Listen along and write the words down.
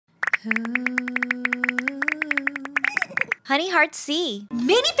Honey Heart C.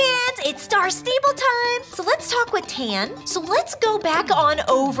 Mini fans, it's Star Stable time! So let's talk with Tan. So let's go back on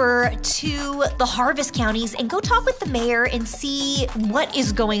over to the harvest counties and go talk with the mayor and see what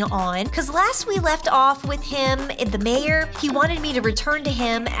is going on. Because last we left off with him, the mayor, he wanted me to return to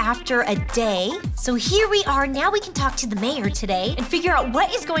him after a day. So here we are. Now we can talk to the mayor today and figure out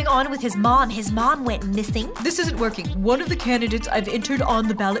what is going on with his mom. His mom went missing. This isn't working. One of the candidates I've entered on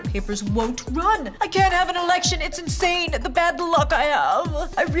the ballot papers won't run. I can't have an election. It's insane. The bad luck I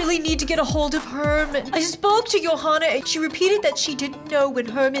have. I really need to get a hold of Herman. I spoke to Johanna and she repeated that she didn't know when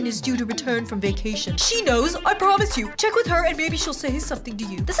Herman is due to return from vacation. She knows, I promise you. Check with her and maybe she'll say something to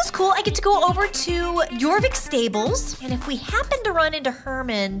you. This is cool. I get to go over to Jorvik's stables. And if we happen to run into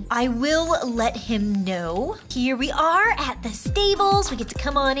Herman, I will let him know. Here we are at the stables. We get to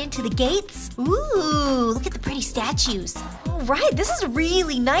come on into the gates. Ooh, look at the pretty statues. All right, this is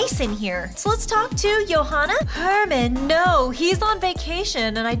really nice in here. So let's talk to Johanna. Herman, no, he's on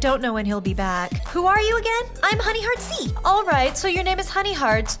vacation and I don't know when he'll be back. Who are you again? I'm Honey Heart C. All right, so your name is Honey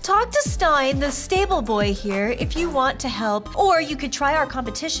Heart. Talk to Stein, the stable boy here, if you want to help. Or you could try our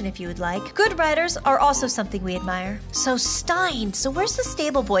competition if you would like. Good riders are also something we admire. So Stein, so where's the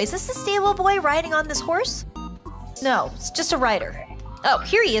stable boy? Is this the stable boy riding on this horse? No, it's just a rider. Oh,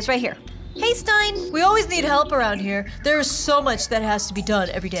 here he is right here. Hey, Stein. We always need help around here. There is so much that has to be done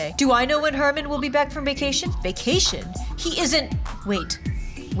every day. Do I know when Herman will be back from vacation? Vacation? He isn't... Wait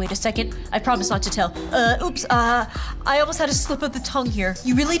a second. I promise not to tell. I almost had a slip of the tongue here.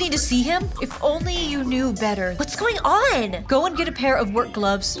 You really need to see him? If only you knew better. What's going on? Go and get a pair of work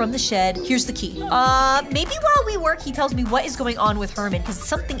gloves from the shed. Here's the key. Maybe while we work, he tells me what is going on with Herman, because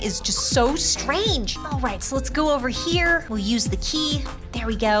something is just so strange. All right, so let's go over here. We'll use the key. There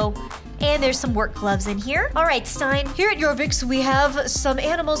we go. And there's some work gloves in here. All right, Stein. Here at Jorvik's, we have some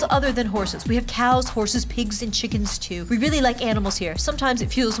animals other than horses. We have cows, horses, pigs, and chickens too. We really like animals here. Sometimes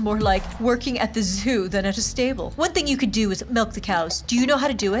it feels more like working at the zoo than at a stable. One thing you could do is milk the cows. Do you know how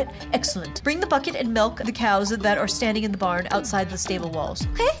to do it? Excellent. Bring the bucket and milk the cows that are standing in the barn outside the stable walls.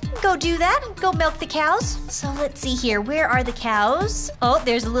 Okay, go do that. Go milk the cows. So let's see here. Where are the cows? Oh,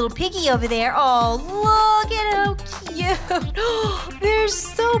 there's a little piggy over there. Oh, look at how cute. They're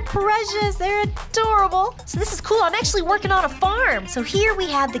so precious. They're adorable. So this is cool. I'm actually working on a farm. So here we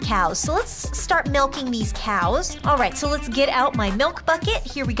have the cows. So let's start milking these cows. All right, so let's get out my milk bucket.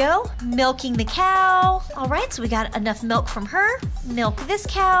 Here we go. Milking the cow. All right, so we got enough milk from her. Milk this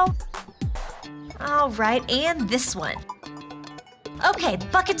cow. All right, and this one. Okay,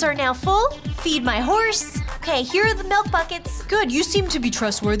 buckets are now full. Feed my horse. Okay, here are the milk buckets. Good, you seem to be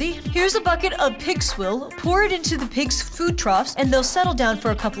trustworthy. Here's a bucket of pig swill. Pour it into the pigs' food troughs, and they'll settle down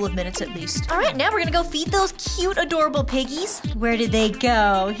for a couple of minutes at least. All right, now we're gonna go feed those cute, adorable piggies. Where did they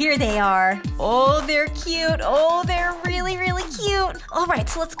go? Here they are. Oh, they're cute. Oh, they're really, really cute. All right,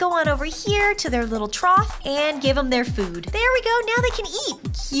 so let's go on over here to their little trough and give them their food. There we go, now they can eat.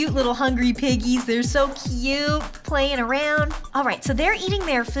 Cute little hungry piggies. They're so cute, playing around. All right, so they're eating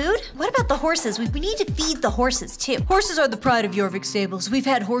their food. What about the horses? We need to feed the horses too. Horses are the pride of Jorvik stables. We've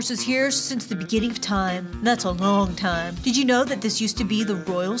had horses here since the beginning of time. That's a long time. Did you know that this used to be the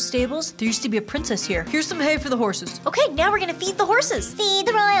royal stables? There used to be a princess here. Here's some hay for the horses. Okay, now we're gonna feed the horses. Feed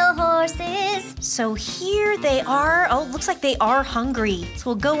the royal horses. So here they are. Oh, looks like they are hungry. So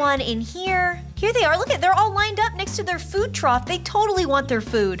we'll go on in here. Here they are. Look at, they're all lined up next to their food trough. They totally want their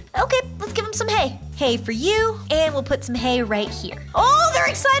food. Okay, let's give them some hay. Hay for you, and we'll put some hay right here. Oh, they're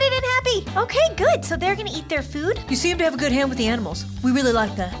excited and happy. Okay, good. So they're gonna eat their food. You seem to have a good hand with the animals. We really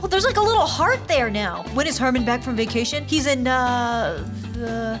like that. Well, there's like a little heart there now. When is Herman back from vacation? He's in, I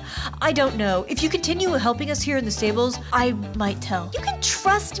don't know. If you continue helping us here in the stables, I might tell. You can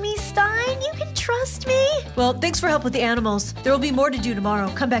trust me, Stein. You can trust me. Well, thanks for help with the animals. There will be more to do tomorrow.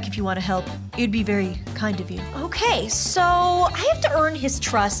 Come back if you want to help. It'd be very kind of you. Okay, so I have to earn his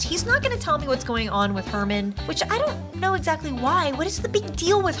trust. He's not going to tell me what's going on with Herman, which I don't know exactly why. What is the big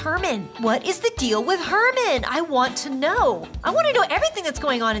deal with Herman? What is the deal with Herman? I want to know. I want to know everything that's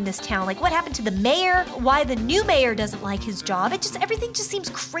going on in this town. Like what happened to the mayor, why the new mayor doesn't like his job. Everything just seems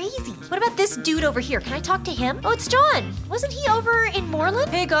crazy. What about this dude over here? Can I talk to him? Oh, it's John. Wasn't he over in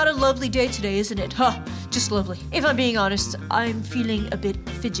Moreland? Hey, got a lovely day today, isn't it? Huh, just lovely. If I'm being honest, I'm feeling a bit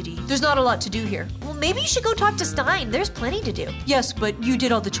fidgety. There's not a lot to do here. Well, maybe you should go talk to Stein. There's plenty to do. Yes, but you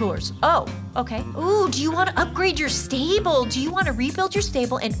did all the chores. Oh, okay. Ooh, do you want to upgrade your stable? Do you want to rebuild your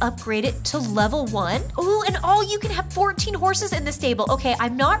stable and upgrade it to level 1? Ooh, and you can have 14 horses in the stable. Okay,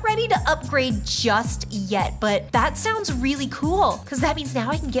 I'm not ready to upgrade just yet, but that sounds really cool because that means now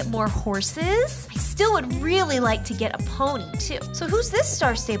I can get more horses. I still would really like to get a pony too. So who's this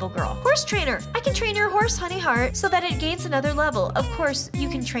star stable girl? Horse trainer. I can train your horse, Honey Heart, so that it gains another level. Of course, you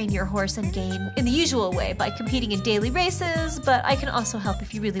can train your horse and gain in the usual way by competing in daily races, but I can also help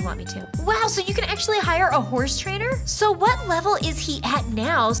if you really want me to. Wow, so you can actually hire a horse trainer? So what level is he at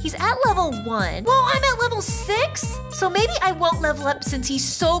now? He's at level 1. Well, I'm at level 6, so maybe I won't level up since he's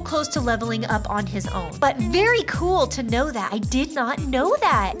so close to leveling up on his own. But very cool to know that. I did not know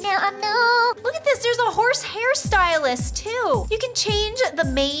that. No. Look at this, there's a horse hairstylist too. You can change the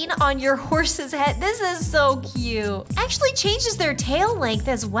mane on your horse's head. This is so cute. Actually changes their tail length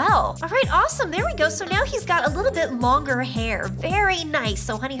as well. All right, awesome, there we go. So now he's got a little bit longer hair. Very nice,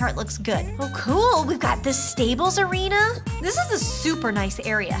 so Honey Heart looks good. Oh, cool, we've got this stables arena. This is a super nice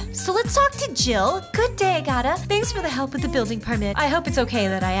area. So let's talk to Jill. Good day, Agata. Thanks for the help with the building permit. I hope it's okay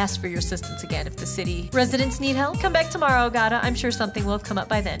that I asked for your assistance again. If the city residents need help, come back tomorrow, Agata. I'm sure something will have come up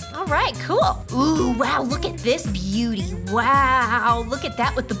by then. All right, cool. Ooh, wow, look at this beauty. Wow, look at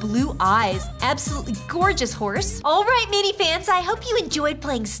that with the blue eyes. Absolutely gorgeous horse. All right, Mini fans, I hope you enjoyed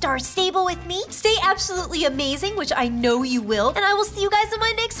playing Star Stable with me. Stay absolutely amazing, which I know you will, and I will see you guys in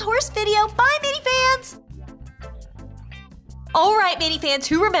my next horse video. Bye, Mini fans! All right, Mini fans,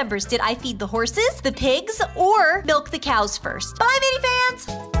 who remembers, did I feed the horses, the pigs, or milk the cows first? Bye, Mini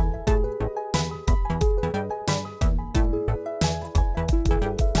fans!